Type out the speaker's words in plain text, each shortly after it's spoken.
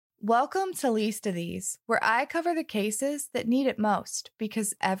Welcome to Least of These, where I cover the cases that need it most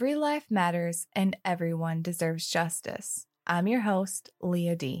because every life matters and everyone deserves justice. I'm your host,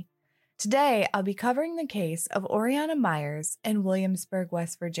 Leah D. Today, I'll be covering the case of Oriana Myers in Williamsburg,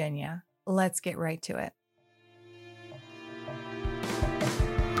 West Virginia. Let's get right to it.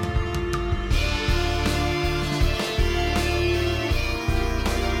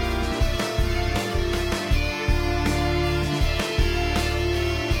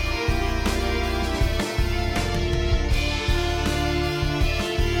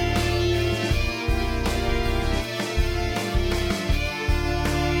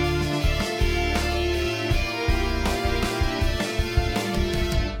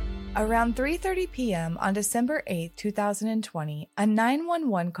 Around 3:30 p.m. on December 8, 2020, a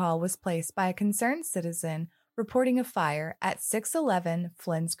 911 call was placed by a concerned citizen reporting a fire at 611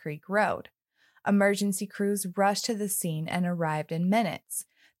 Flins Creek Road. Emergency crews rushed to the scene and arrived in minutes.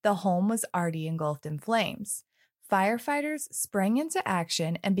 The home was already engulfed in flames. Firefighters sprang into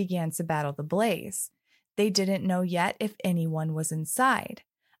action and began to battle the blaze. They didn't know yet if anyone was inside.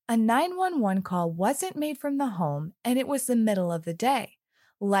 A 911 call wasn't made from the home, and it was the middle of the day.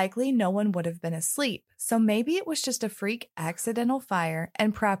 Likely no one would have been asleep, so maybe it was just a freak accidental fire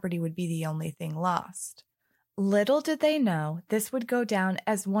and property would be the only thing lost. Little did they know this would go down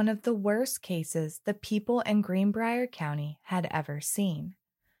as one of the worst cases the people in Greenbrier County had ever seen.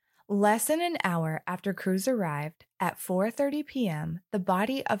 Less than an hour after crews arrived, at 4:30 p.m., the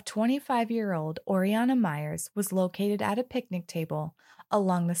body of 25-year-old Oriana Myers was located at a picnic table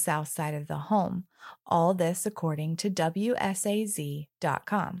along the south side of the home, all this according to WSAZ.com.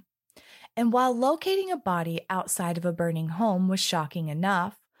 And while locating a body outside of a burning home was shocking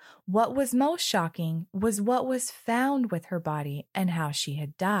enough, what was most shocking was what was found with her body and how she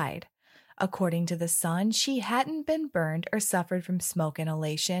had died. According to the Sun, she hadn't been burned or suffered from smoke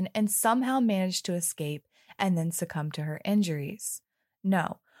inhalation and somehow managed to escape and then succumb to her injuries.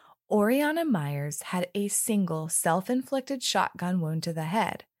 No, Oriana Myers had a single self-inflicted shotgun wound to the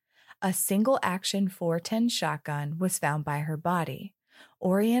head. A single-action .410 shotgun was found by her body.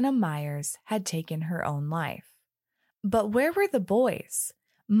 Oriana Myers had taken her own life. But where were the boys?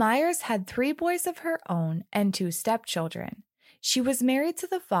 Myers had 3 boys of her own and 2 stepchildren. She was married to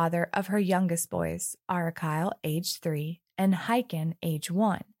the father of her youngest boys, S.H.A.R.K, age 3, and Hyken, age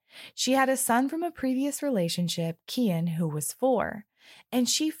 1. She had a son from a previous relationship, Kian, who was 4. And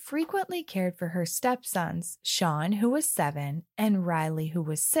she frequently cared for her stepsons, Sean, who was 7, and Riley, who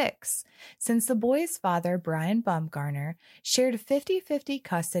was 6, since the boys' father, Brian Baumgartner, shared 50-50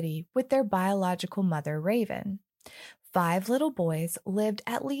 custody with their biological mother, Raven. 5 little boys lived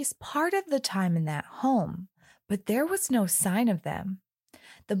at least part of the time in that home, but there was no sign of them.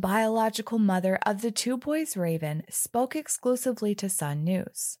 The biological mother of the 2 boys, Raven, spoke exclusively to Sun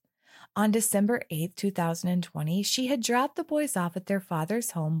News. On December 8, 2020, she had dropped the boys off at their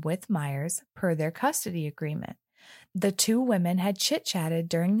father's home with Myers per their custody agreement. The 2 women had chit-chatted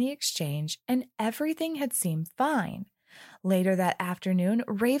during the exchange and everything had seemed fine. Later that afternoon,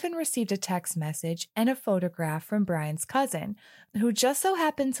 Raven received a text message and a photograph from Brian's cousin, who just so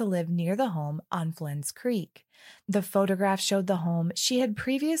happened to live near the home on Flins Creek. The photograph showed the home she had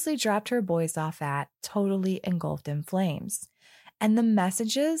previously dropped her boys off at, totally engulfed in flames. And the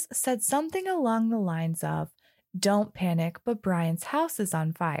messages said something along the lines of, "Don't panic, but Brian's house is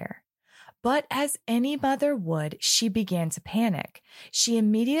on fire." But as any mother would, she began to panic. She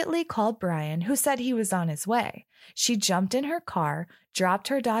immediately called Brian, who said he was on his way. She jumped in her car, dropped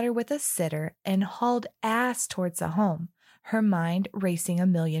her daughter with a sitter, and hauled ass towards the home, her mind racing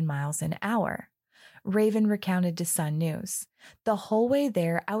 1,000,000 miles an hour. Raven recounted to Sun News. "The whole way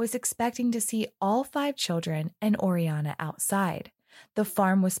there, I was expecting to see all 5 children and Oriana outside. The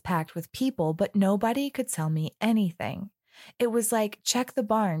farm was packed with people, but nobody could tell me anything. It was like, check the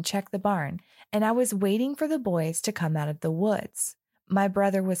barn, and I was waiting for the boys to come out of the woods. My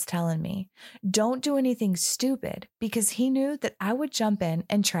brother was telling me, don't do anything stupid, because he knew that I would jump in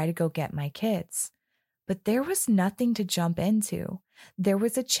and try to go get my kids. But there was nothing to jump into. There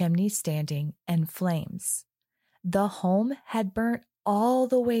was a chimney standing and flames. The home had burnt all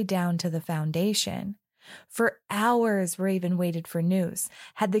the way down to the foundation. For hours, Raven waited for news.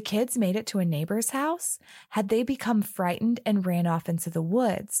 Had the kids made it to a neighbor's house? Had they become frightened and ran off into the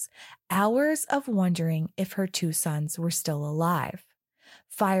woods? Hours of wondering if her 2 sons were still alive.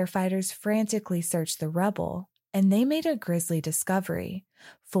 Firefighters frantically searched the rubble, and they made a grisly discovery.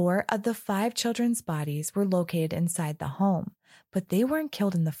 4 of the 5 children's bodies were located inside the home, but they weren't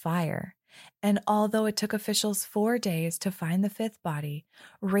killed in the fire. And although it took officials 4 days to find the 5th body,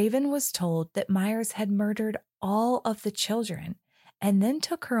 Raven was told that Myers had murdered all of the children and then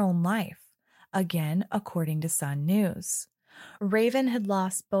took her own life, again according to Sun News. Raven had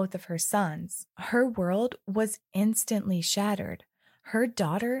lost both of her sons. Her world was instantly shattered. Her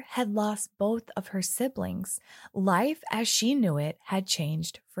daughter had lost both of her siblings. Life as she knew it had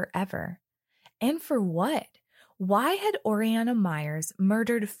changed forever. And for what? Why had Oriana Myers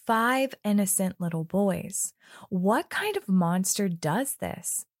murdered 5 innocent little boys? What kind of monster does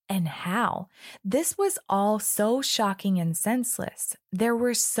this? And how? This was all so shocking and senseless. There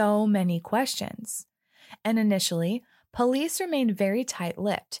were so many questions. And initially, police remained very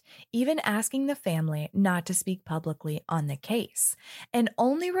tight-lipped, even asking the family not to speak publicly on the case, and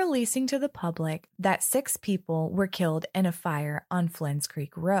only releasing to the public that 6 people were killed in a fire on Flynn's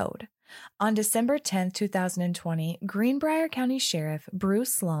Creek Road. On December 10, 2020, Greenbrier County Sheriff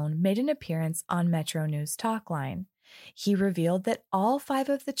Bruce Sloan made an appearance on Metro News Talkline. He revealed that all 5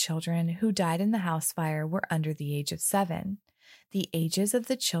 of the children who died in the house fire were under the age of 7. The ages of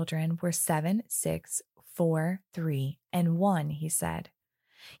the children were 7, 6, 4, 3, and 1, he said.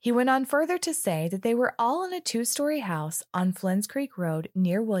 He went on further to say that they were all in a 2-story house on Flynn's Creek Road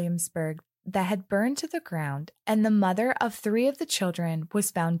near Williamsburg that had burned to the ground, and the mother of 3 of the children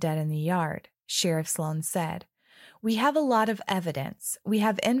was found dead in the yard, Sheriff Sloan said. We have a lot of evidence. We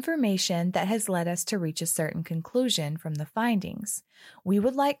have information that has led us to reach a certain conclusion from the findings. We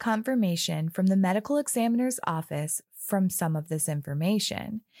would like confirmation from the medical examiner's office from some of this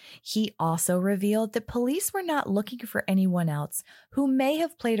information. He also revealed that police were not looking for anyone else who may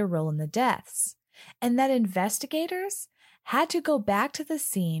have played a role in the deaths, and that investigators had to go back to the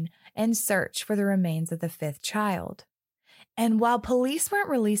scene and search for the remains of the 5th child. And while police weren't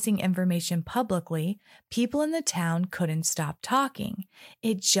releasing information publicly, people in the town couldn't stop talking.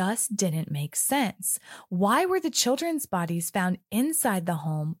 It just didn't make sense. Why were the children's bodies found inside the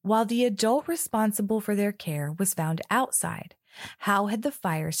home while the adult responsible for their care was found outside? How had the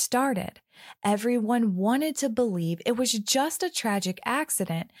fire started? Everyone wanted to believe it was just a tragic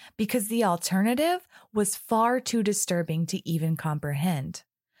accident because the alternative was far too disturbing to even comprehend.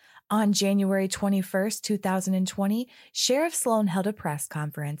 On January 21, 2020, Sheriff Sloan held a press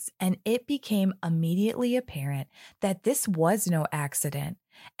conference, and it became immediately apparent that this was no accident,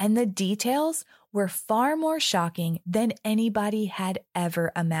 and the details were far more shocking than anybody had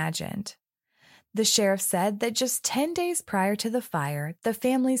ever imagined. The sheriff said that just 10 days prior to the fire, the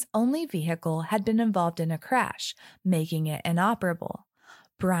family's only vehicle had been involved in a crash, making it inoperable.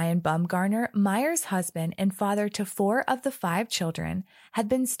 Brian Bumgarner, Myers' husband and father to 4 of the 5 children, had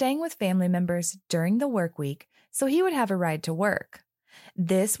been staying with family members during the work week so he would have a ride to work.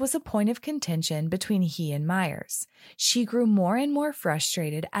 This was a point of contention between he and Myers. She grew more and more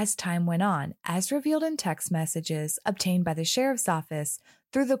frustrated as time went on, as revealed in text messages obtained by the sheriff's office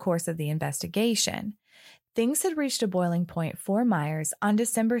through the course of the investigation. Things had reached a boiling point for Myers on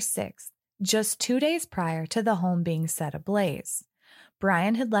December 6th, just 2 days prior to the home being set ablaze.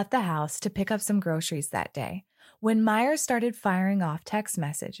 Brian had left the house to pick up some groceries that day when Myers started firing off text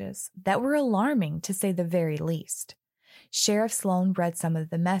messages that were alarming to say the very least. Sheriff Sloan read some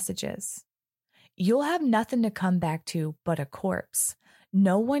of the messages. You'll have nothing to come back to but a corpse.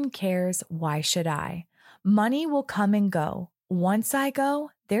 No one cares, why should I? Money will come and go. Once I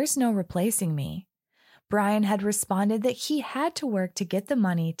go, there's no replacing me. Brian had responded that he had to work to get the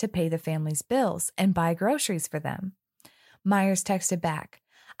money to pay the family's bills and buy groceries for them. Myers texted back,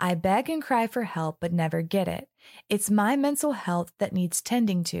 I beg and cry for help but never get it. It's my mental health that needs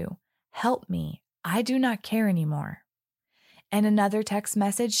tending to. Help me. I do not care anymore. In another text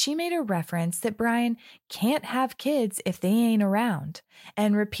message, she made a reference that Brian can't have kids if they ain't around,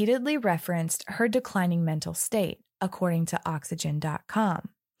 and repeatedly referenced her declining mental state, according to Oxygen.com.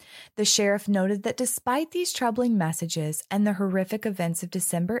 The sheriff noted that despite these troubling messages and the horrific events of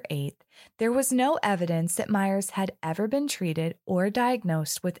December 8th, there was no evidence that Myers had ever been treated or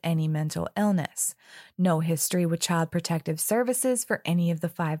diagnosed with any mental illness, no history with Child Protective Services for any of the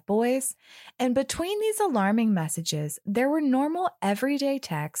 5 boys, and between these alarming messages, there were normal everyday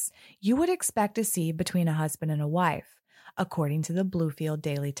texts you would expect to see between a husband and a wife, according to the Bluefield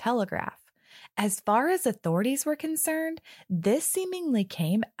Daily Telegraph. As far as authorities were concerned, this seemingly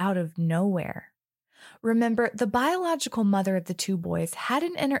came out of nowhere. Remember, the biological mother of the 2 boys had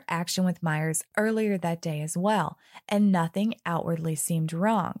an interaction with Myers earlier that day as well, and nothing outwardly seemed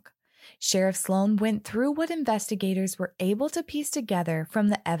wrong. Sheriff Sloan went through what investigators were able to piece together from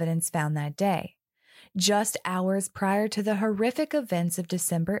the evidence found that day. Just hours prior to the horrific events of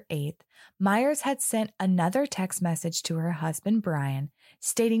December 8th, Myers had sent another text message to her husband, Brian,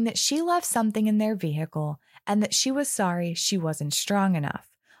 stating that she left something in their vehicle and that she was sorry she wasn't strong enough,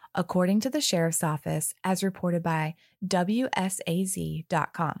 according to the sheriff's office, as reported by WSAZ.com.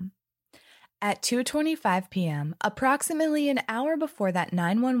 At 2:25 p.m., approximately an hour before that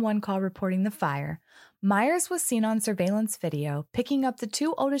 911 call reporting the fire, Myers was seen on surveillance video picking up the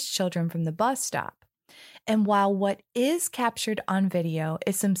two oldest children from the bus stop. And while what is captured on video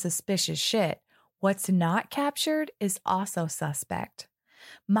is some suspicious shit, what's not captured is also suspect.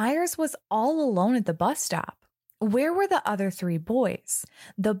 Myers was all alone at the bus stop. Where were the other three boys?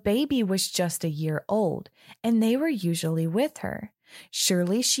 The baby was just a year old, and they were usually with her.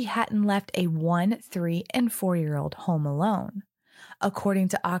 Surely she hadn't left a 1, 3, and 4-year-old home alone. According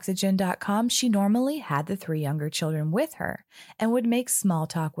to Oxygen.com, she normally had the three younger children with her and would make small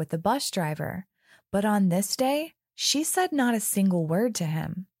talk with the bus driver. But on this day, she said not a single word to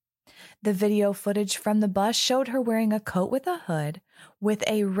him. The video footage from the bus showed her wearing a coat with a hood, with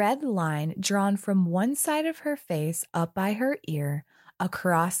a red line drawn from one side of her face up by her ear,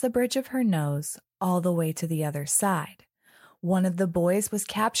 across the bridge of her nose, all the way to the other side. One of the boys was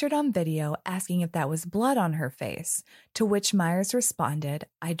captured on video asking if that was blood on her face, to which Myers responded,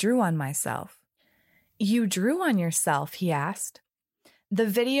 "I drew on myself." "You drew on yourself?" he asked. The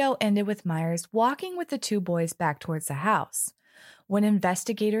video ended with Myers walking with the two boys back towards the house. When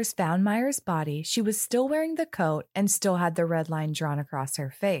investigators found Myers' body, she was still wearing the coat and still had the red line drawn across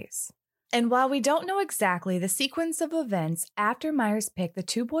her face. And while we don't know exactly the sequence of events after Myers picked the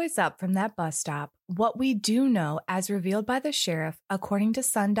two boys up from that bus stop, what we do know, as revealed by the sheriff, according to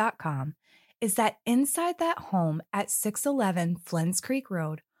Sun.com, is that inside that home at 611 Flins Creek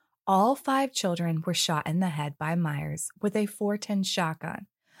Road, all 5 children were shot in the head by Myers with a .410 shotgun.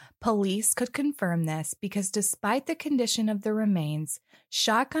 Police could confirm this because despite the condition of the remains,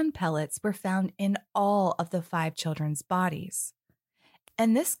 shotgun pellets were found in all of the 5 children's bodies.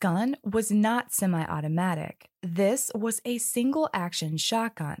 And this gun was not semi-automatic. This was a single-action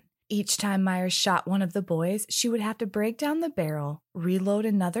shotgun. Each time Myers shot one of the boys, she would have to break down the barrel, reload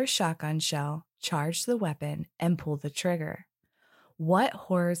another shotgun shell, charge the weapon, and pull the trigger. What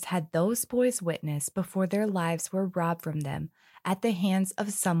horrors had those boys witnessed before their lives were robbed from them at the hands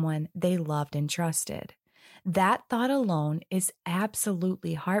of someone they loved and trusted? That thought alone is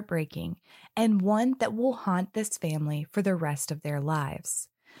absolutely heartbreaking and one that will haunt this family for the rest of their lives.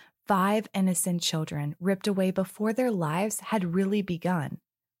 5 innocent children ripped away before their lives had really begun.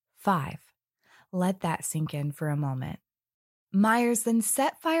 5. Let that sink in for a moment. Myers then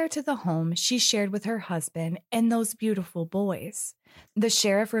set fire to the home she shared with her husband and those beautiful boys. The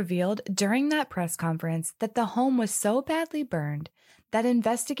sheriff revealed during that press conference that the home was so badly burned that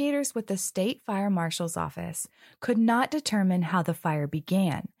investigators with the state fire marshal's office could not determine how the fire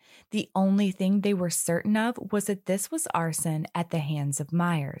began. The only thing they were certain of was that this was arson at the hands of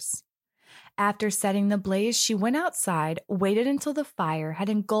Myers. After setting the blaze, she went outside, waited until the fire had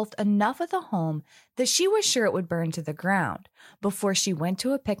engulfed enough of the home that she was sure it would burn to the ground, before she went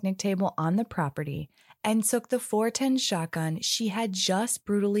to a picnic table on the property and took the .410 shotgun she had just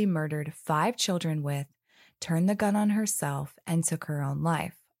brutally murdered 5 children with, turned the gun on herself, and took her own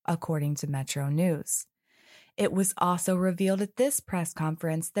life, according to Metro News. It was also revealed at this press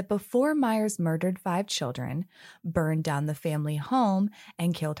conference that before Myers murdered 5 children, burned down the family home,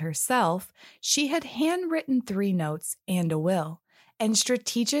 and killed herself, she had handwritten 3 notes and a will, and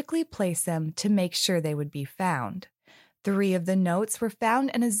strategically placed them to make sure they would be found. 3 of the notes were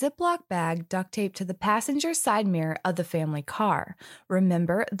found in a Ziploc bag duct taped to the passenger side mirror of the family car.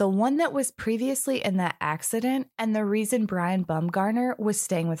 Remember, the one that was previously in that accident and the reason Brian Bumgarner was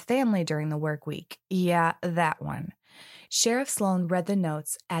staying with family during the work week. Yeah, that one. Sheriff Sloan read the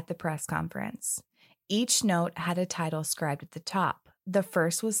notes at the press conference. Each note had a title scribed at the top. The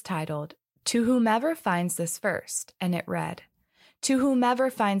first was titled, "To whomever finds this first," and it read, "To whomever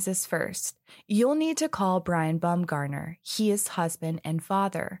finds this first, you'll need to call Brian Bumgarner. He is husband and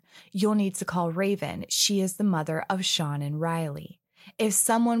father. You'll need to call Raven. She is the mother of Sean and Riley. If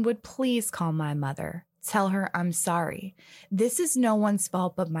someone would please call my mother, tell her I'm sorry. This is no one's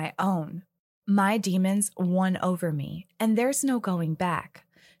fault but my own. My demons won over me, and there's no going back.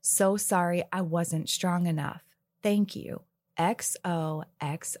 So sorry I wasn't strong enough. Thank you. XOXOOAM."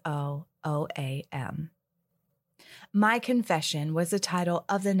 My confession was the title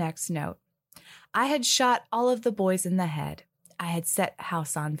of the next note. I had shot all of the boys in the head. I had set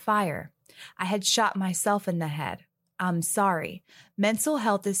house on fire. I had shot myself in the head. I'm sorry. Mental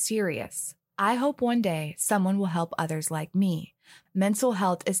health is serious. I hope one day someone will help others like me. Mental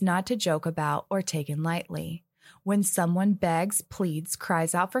health is not to joke about or taken lightly. When someone begs, pleads,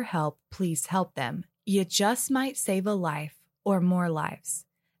 cries out for help, please help them. You just might save a life or more lives.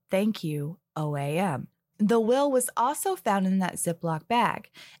 Thank you, OAM. The will was also found in that Ziploc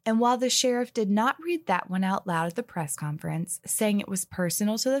bag, and while the sheriff did not read that one out loud at the press conference, saying it was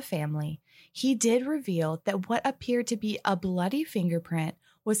personal to the family, he did reveal that what appeared to be a bloody fingerprint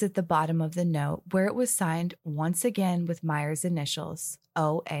was at the bottom of the note, where it was signed once again with Myers' initials,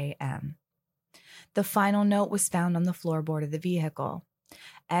 OAM. The final note was found on the floorboard of the vehicle.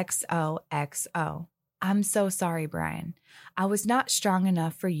 XOXO. I'm so sorry, Brian. I was not strong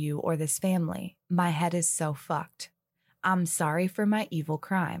enough for you or this family. My head is so fucked. I'm sorry for my evil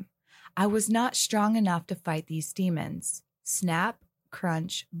crime. I was not strong enough to fight these demons. Snap,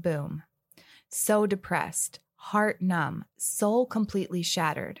 crunch, boom. So depressed, heart numb, soul completely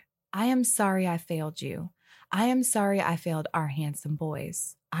shattered. I am sorry I failed you. I am sorry I failed our handsome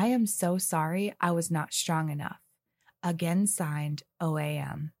boys. I am so sorry I was not strong enough. Again signed,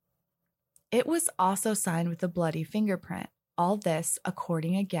 OAM. It was also signed with a bloody fingerprint. All this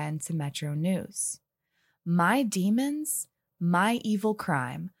according again to Metro News. My demons, my evil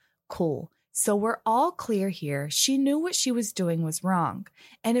crime. Cool. So we're all clear here. She knew what she was doing was wrong.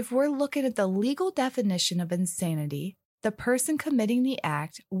 And if we're looking at the legal definition of insanity, the person committing the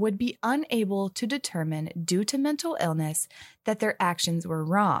act would be unable to determine, due to mental illness, that their actions were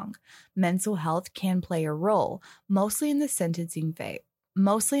wrong. Mental health can play a role, mostly in the sentencing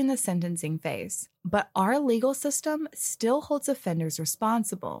phase, but our legal system still holds offenders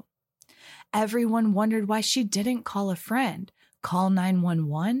responsible. Everyone wondered why she didn't call a friend, call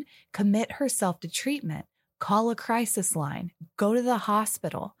 911, commit herself to treatment, call a crisis line, go to the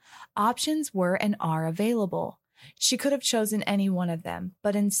hospital. Options were and are available. She could have chosen any one of them,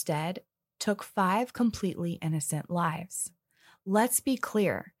 but instead took 5 completely innocent lives. Let's be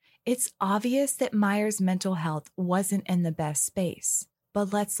clear. It's obvious that Myers' mental health wasn't in the best space.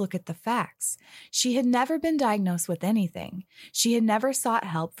 But let's look at the facts. She had never been diagnosed with anything. She had never sought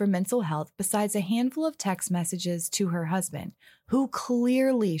help for mental health besides a handful of text messages to her husband, who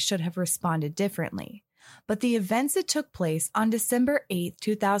clearly should have responded differently. But the events that took place on December 8,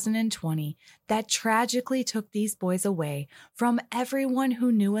 2020, that tragically took these boys away from everyone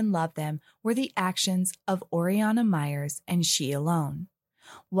who knew and loved them were the actions of Oriana Myers and she alone.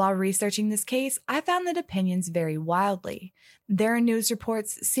 While researching this case, I found that opinions vary wildly. There are news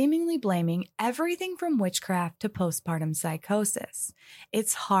reports seemingly blaming everything from witchcraft to postpartum psychosis.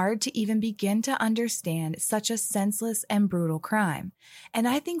 It's hard to even begin to understand such a senseless and brutal crime. And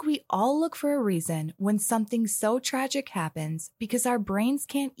I think we all look for a reason when something so tragic happens because our brains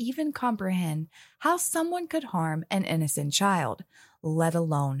can't even comprehend how someone could harm an innocent child, let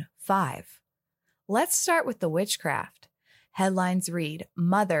alone 5. Let's start with the witchcraft. Headlines read,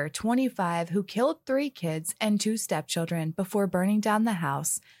 Mother, 25, who killed 3 kids and 2 stepchildren before burning down the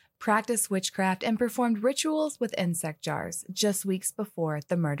house, practiced witchcraft and performed rituals with insect jars just weeks before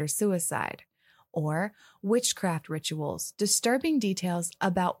the murder-suicide. Or witchcraft rituals, disturbing details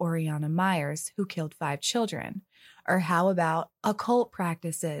about Oriana Myers, who killed 5 children. Or how about occult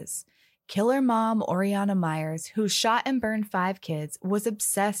practices? Killer mom Oriana Myers, who shot and burned 5 kids, was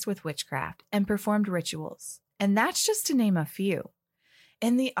obsessed with witchcraft and performed rituals. And that's just to name a few.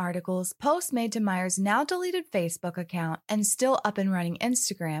 In the articles, posts made to Myers' now deleted Facebook account and still up and running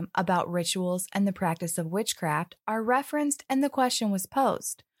Instagram about rituals and the practice of witchcraft are referenced, and the question was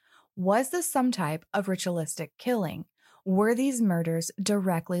posed. Was this some type of ritualistic killing? Were these murders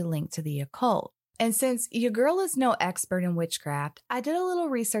directly linked to the occult? And since your girl is no expert in witchcraft, I did a little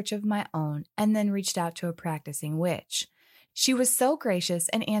research of my own and then reached out to a practicing witch. She was so gracious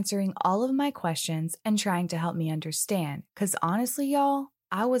in answering all of my questions and trying to help me understand, because honestly, y'all,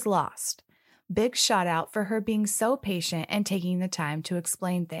 I was lost. Big shout out for her being so patient and taking the time to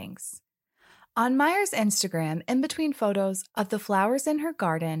explain things. On Myers' Instagram, in between photos of the flowers in her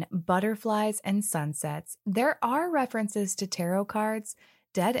garden, butterflies, and sunsets, there are references to tarot cards,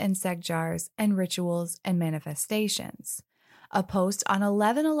 dead insect jars, and rituals and manifestations. A post on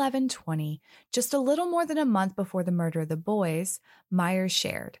 11/11/20, just a little more than a month before the murder of the boys, Myers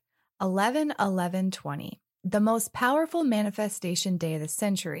shared, 11/11/20, the most powerful manifestation day of the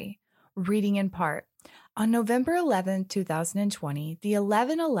century. Reading in part, on November 11, 2020, the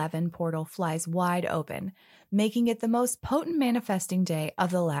 11/11 portal flies wide open, making it the most potent manifesting day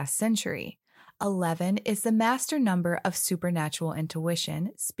of the last century. 11 is the master number of supernatural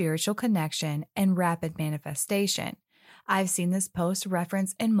intuition, spiritual connection, and rapid manifestation. I've seen this post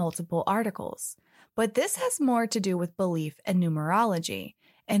referenced in multiple articles, but this has more to do with belief and numerology.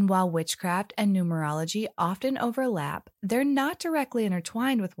 And while witchcraft and numerology often overlap, they're not directly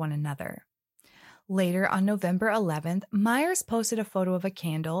intertwined with one another. Later on November 11th, Myers posted a photo of a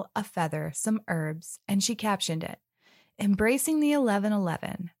candle, a feather, some herbs, and she captioned it, Embracing the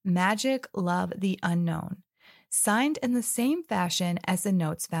 1111, Magic, Love, the Unknown. Signed in the same fashion as the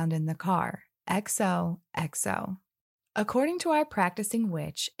notes found in the car. XOXO. According to our practicing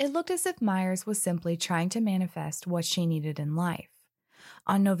witch, it looked as if Myers was simply trying to manifest what she needed in life.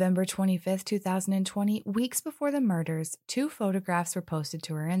 On November 25th, 2020, weeks before the murders, 2 photographs were posted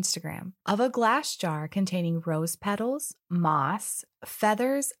to her Instagram of a glass jar containing rose petals, moss,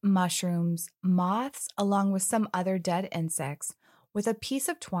 feathers, mushrooms, moths, along with some other dead insects, with a piece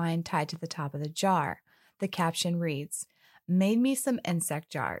of twine tied to the top of the jar. The caption reads, "Made me some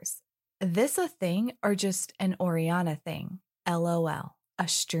insect jars. This a thing or just an Oriana thing? LOL." A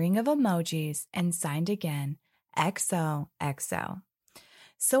string of emojis and signed again, XOXO.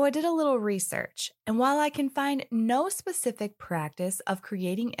 So I did a little research, and while I can find no specific practice of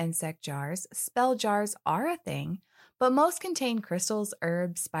creating insect jars, spell jars are a thing, but most contain crystals,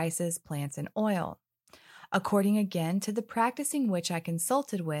 herbs, spices, plants, and oil. According again to the practicing witch I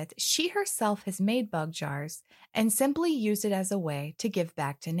consulted with, she herself has made bug jars and simply used it as a way to give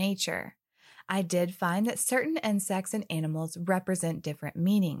back to nature. I did find that certain insects and animals represent different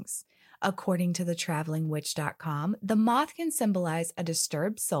meanings. According to thetravelingwitch.com, the moth can symbolize a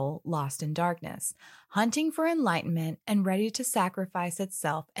disturbed soul lost in darkness, hunting for enlightenment and ready to sacrifice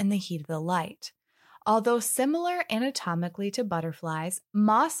itself in the heat of the light. Although similar anatomically to butterflies,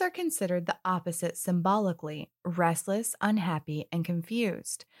 moths are considered the opposite symbolically: restless, unhappy, and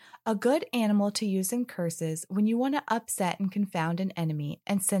confused. A good animal to use in curses when you want to upset and confound an enemy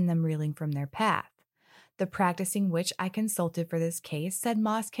and send them reeling from their path. The practicing witch I consulted for this case said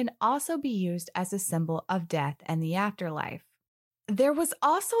moss can also be used as a symbol of death and the afterlife. There was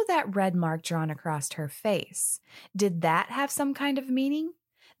also that red mark drawn across her face. Did that have some kind of meaning?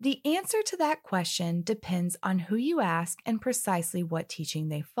 The answer to that question depends on who you ask and precisely what teaching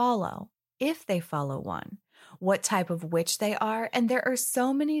they follow, if they follow one, what type of witch they are, and there are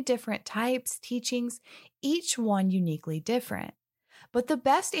so many different types, teachings, each one uniquely different. But the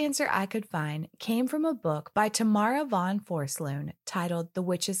best answer I could find came from a book by Tamara von Forsloon titled The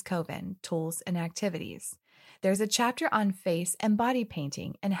Witch's Coven, Tools and Activities. There's a chapter on face and body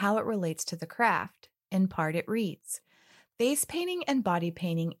painting and how it relates to the craft. In part, it reads, "Face painting and body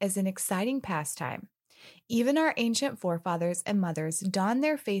painting is an exciting pastime. Even our ancient forefathers and mothers donned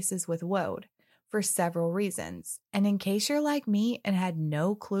their faces with woad for several reasons. And in case you're like me and had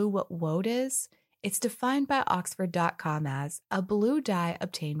no clue what woad is, it's defined by Oxford.com as a blue dye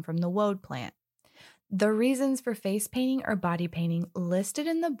obtained from the woad plant. The reasons for face painting or body painting listed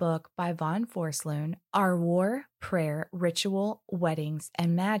in the book by von Forsloon are war, prayer, ritual, weddings,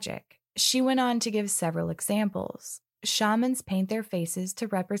 and magic." She went on to give several examples. Shamans paint their faces to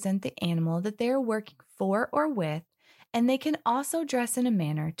represent the animal that they are working for or with, and they can also dress in a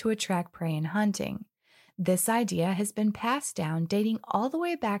manner to attract prey in hunting. This idea has been passed down dating all the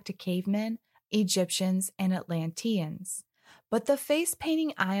way back to cavemen, Egyptians, and Atlanteans. But the face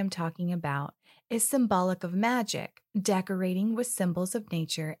painting I am talking about is symbolic of magic, decorating with symbols of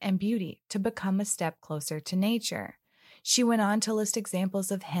nature and beauty to become a step closer to nature. She went on to list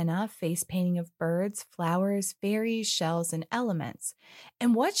examples of henna, face painting of birds, flowers, fairies, shells, and elements.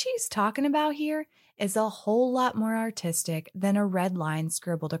 And what she's talking about here is a whole lot more artistic than a red line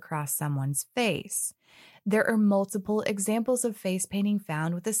scribbled across someone's face. There are multiple examples of face painting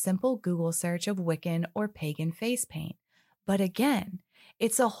found with a simple Google search of Wiccan or pagan face paint. But again,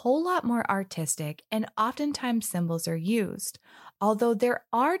 it's a whole lot more artistic and oftentimes symbols are used. Although there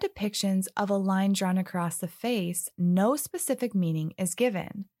are depictions of a line drawn across the face, no specific meaning is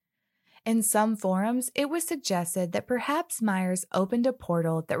given. In some forums, it was suggested that perhaps Myers opened a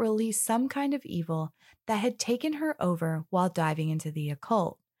portal that released some kind of evil that had taken her over while diving into the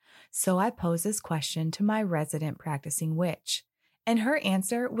occult. So I posed this question to my resident practicing witch, and her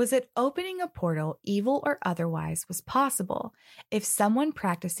answer was that opening a portal, evil or otherwise, was possible if someone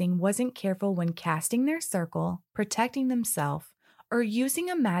practicing wasn't careful when casting their circle, protecting themselves, or using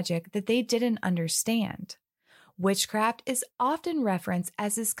a magic that they didn't understand. Witchcraft is often referenced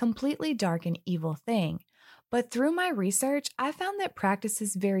as this completely dark and evil thing, but through my research, I found that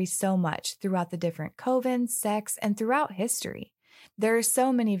practices vary so much throughout the different covens, sects, and throughout history. There are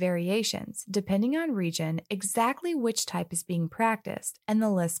so many variations, depending on region, exactly which type is being practiced, and the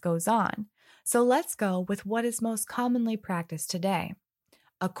list goes on. So let's go with what is most commonly practiced today.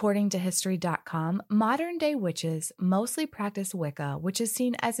 According to History.com, modern-day witches mostly practice Wicca, which is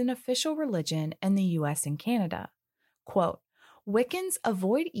seen as an official religion in the US and Canada. Quote, "Wiccans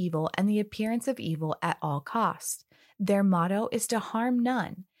avoid evil and the appearance of evil at all costs. Their motto is to harm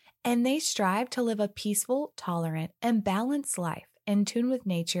none, and they strive to live a peaceful, tolerant, and balanced life in tune with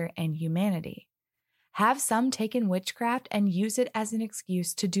nature and humanity." Have some taken witchcraft and use it as an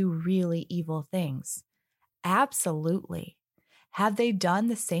excuse to do really evil things? Absolutely. Have they done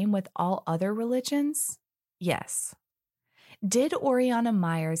the same with all other religions? Yes. Did Oriana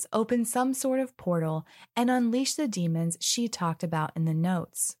Myers open some sort of portal and unleash the demons she talked about in the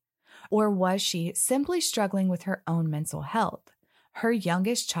notes? Or was she simply struggling with her own mental health? Her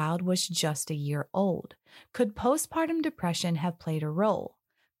youngest child was just a year old. Could postpartum depression have played a role?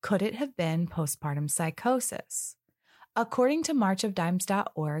 Could it have been postpartum psychosis? According to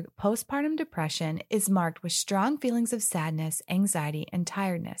marchofdimes.org, postpartum depression is marked with strong feelings of sadness, anxiety, and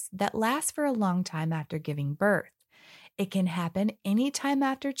tiredness that last for a long time after giving birth. It can happen anytime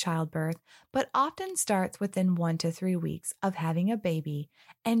after childbirth, but often starts within 1 to 3 weeks of having a baby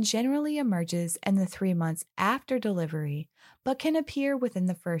and generally emerges in the 3 months after delivery, but can appear within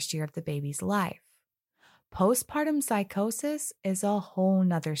the first year of the baby's life. Postpartum psychosis is a whole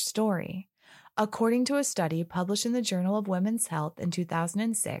nother story. According to a study published in the Journal of Women's Health in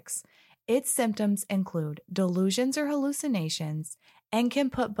 2006, its symptoms include delusions or hallucinations and can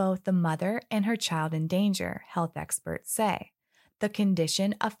put both the mother and her child in danger, health experts say. The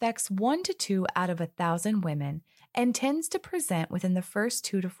condition affects 1 to 2 out of 1,000 women and tends to present within the first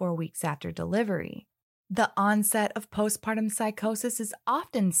 2 to 4 weeks after delivery. The onset of postpartum psychosis is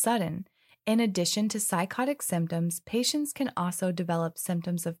often sudden. In addition to psychotic symptoms, patients can also develop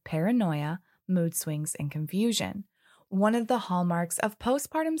symptoms of paranoia, mood swings, and confusion. One of the hallmarks of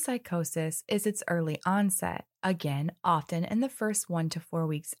postpartum psychosis is its early onset, again, often in the first 1 to 4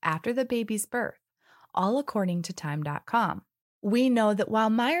 weeks after the baby's birth, all according to Time.com. We know that while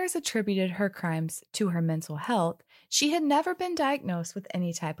Myers attributed her crimes to her mental health, she had never been diagnosed with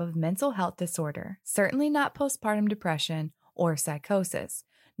any type of mental health disorder, certainly not postpartum depression or psychosis,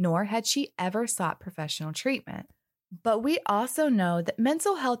 nor had she ever sought professional treatment. But we also know that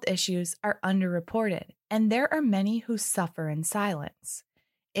mental health issues are underreported, and there are many who suffer in silence.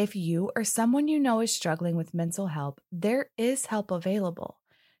 If you or someone you know is struggling with mental health, there is help available.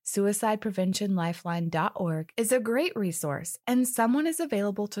 SuicidePreventionLifeline.org is a great resource, and someone is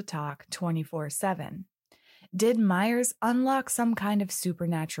available to talk 24/7. Did Myers unlock some kind of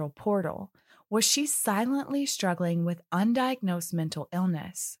supernatural portal? Was she silently struggling with undiagnosed mental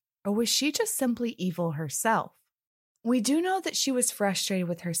illness? Or was she just simply evil herself? We do know that she was frustrated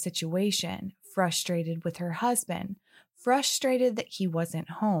with her situation, frustrated with her husband, frustrated that he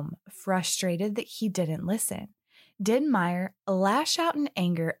wasn't home, frustrated that he didn't listen. Did Meyer lash out in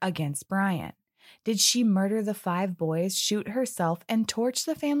anger against Brian? Did she murder the 5 boys, shoot herself, and torch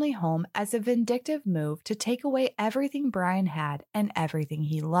the family home as a vindictive move to take away everything Brian had and everything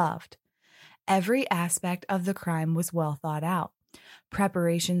he loved? Every aspect of the crime was well thought out.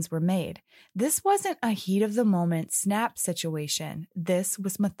 Preparations were made. This wasn't a heat of the moment snap situation. This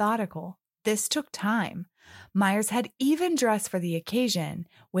was methodical. This took time. Myers had even dressed for the occasion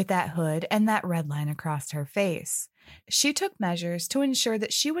with that hood and that red line across her face. She took measures to ensure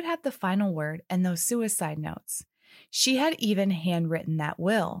that she would have the final word and those suicide notes. She had even handwritten that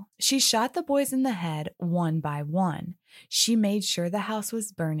will. She shot the boys in the head one by one. She made sure the house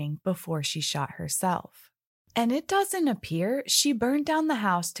was burning before she shot herself. And it doesn't appear she burned down the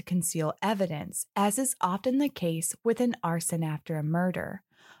house to conceal evidence, as is often the case with an arson after a murder.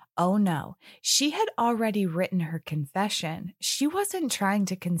 Oh no, she had already written her confession. She wasn't trying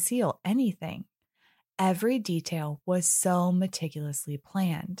to conceal anything. Every detail was so meticulously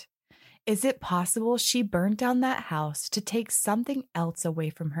planned. Is it possible she burned down that house to take something else away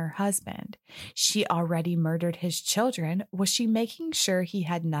from her husband? She already murdered his children. Was she making sure he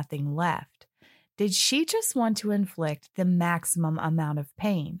had nothing left? Did she just want to inflict the maximum amount of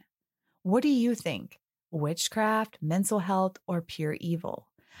pain? What do you think? Witchcraft, mental health, or pure evil?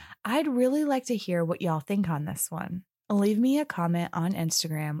 I'd really like to hear what y'all think on this one. Leave me a comment on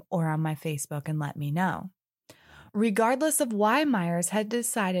Instagram or on my Facebook and let me know. Regardless of why Myers had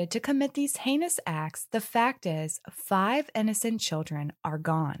decided to commit these heinous acts, the fact is 5 innocent children are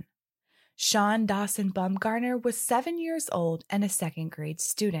gone. Sean Dawson Bumgarner was 7 years old and a 2nd grade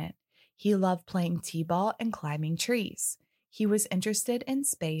student. He loved playing t-ball and climbing trees. He was interested in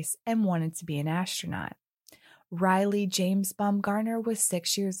space and wanted to be an astronaut. Riley James Bumgarner was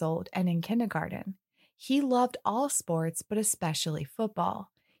 6 years old and in kindergarten. He loved all sports, but especially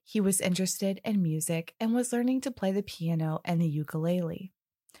football. He was interested in music and was learning to play the piano and the ukulele.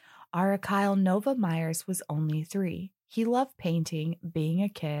 Arakyle Nova Myers was only 3. He loved painting, being a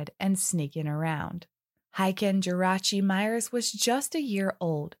kid, and sneaking around. Hyken Jirachi Myers was just a year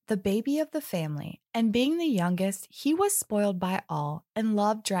old, the baby of the family, and being the youngest, he was spoiled by all and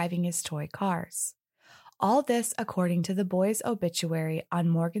loved driving his toy cars. All this according to the boy's obituary on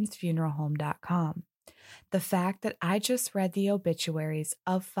morgansfuneralhome.com. The fact that I just read the obituaries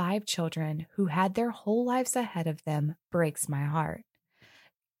of 5 children who had their whole lives ahead of them breaks my heart.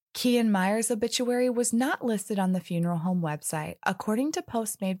 Kian Meyer's obituary was not listed on the funeral home website. According to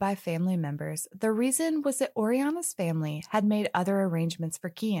posts made by family members, the reason was that Oriana's family had made other arrangements for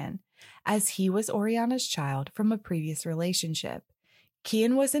Kian, as he was Oriana's child from a previous relationship.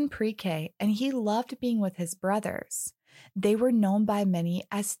 Kian was in pre-K and he loved being with his brothers. They were known by many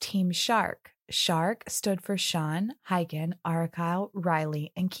as Team S.H.A.R.K. S.H.A.R.K stood for Sean, Hyken, Arakyle,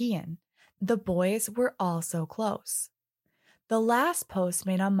 Riley, and Kian. The boys were all so close. The last post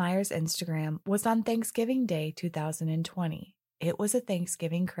made on Meyer's Instagram was on Thanksgiving Day 2020. It was a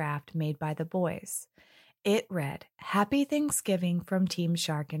Thanksgiving craft made by the boys. It read, "Happy Thanksgiving from Team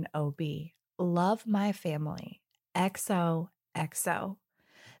S.H.A.R.K and OB. Love my family. XOXO."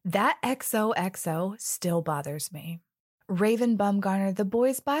 That XOXO still bothers me. Raven Bumgarner, the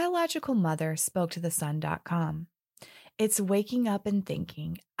boy's biological mother, spoke to thesun.com. "It's waking up and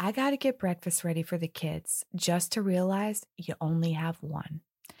thinking, I gotta get breakfast ready for the kids, just to realize you only have one.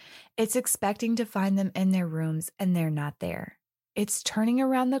 It's expecting to find them in their rooms and they're not there. It's turning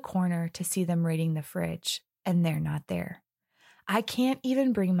around the corner to see them raiding the fridge and they're not there. I can't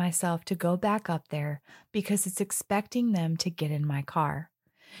even bring myself to go back up there because it's expecting them to get in my car."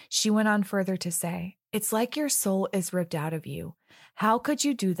 She went on further to say, "It's like your soul is ripped out of you. How could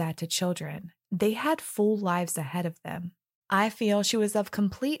you do that to children? They had full lives ahead of them." I feel she was of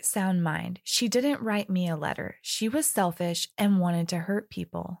complete sound mind. She didn't write me a letter. She was selfish and wanted to hurt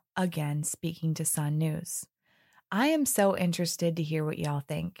people. Again, speaking to Sun News. I am so interested to hear what y'all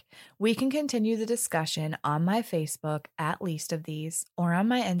think. We can continue the discussion on my Facebook at Least of These or on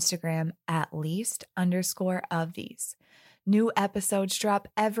my Instagram at Least_of These. New episodes drop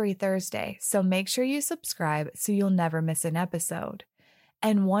every Thursday, so make sure you subscribe so you'll never miss an episode.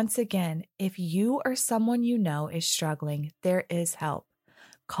 And once again, if you or someone you know is struggling, there is help.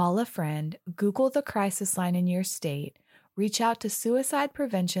 Call a friend, Google the crisis line in your state, reach out to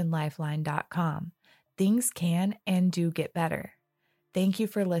suicidepreventionlifeline.com. Things can and do get better. Thank you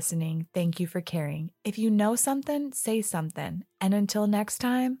for listening. Thank you for caring. If you know something, say something. And until next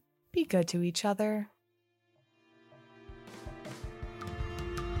time, be good to each other.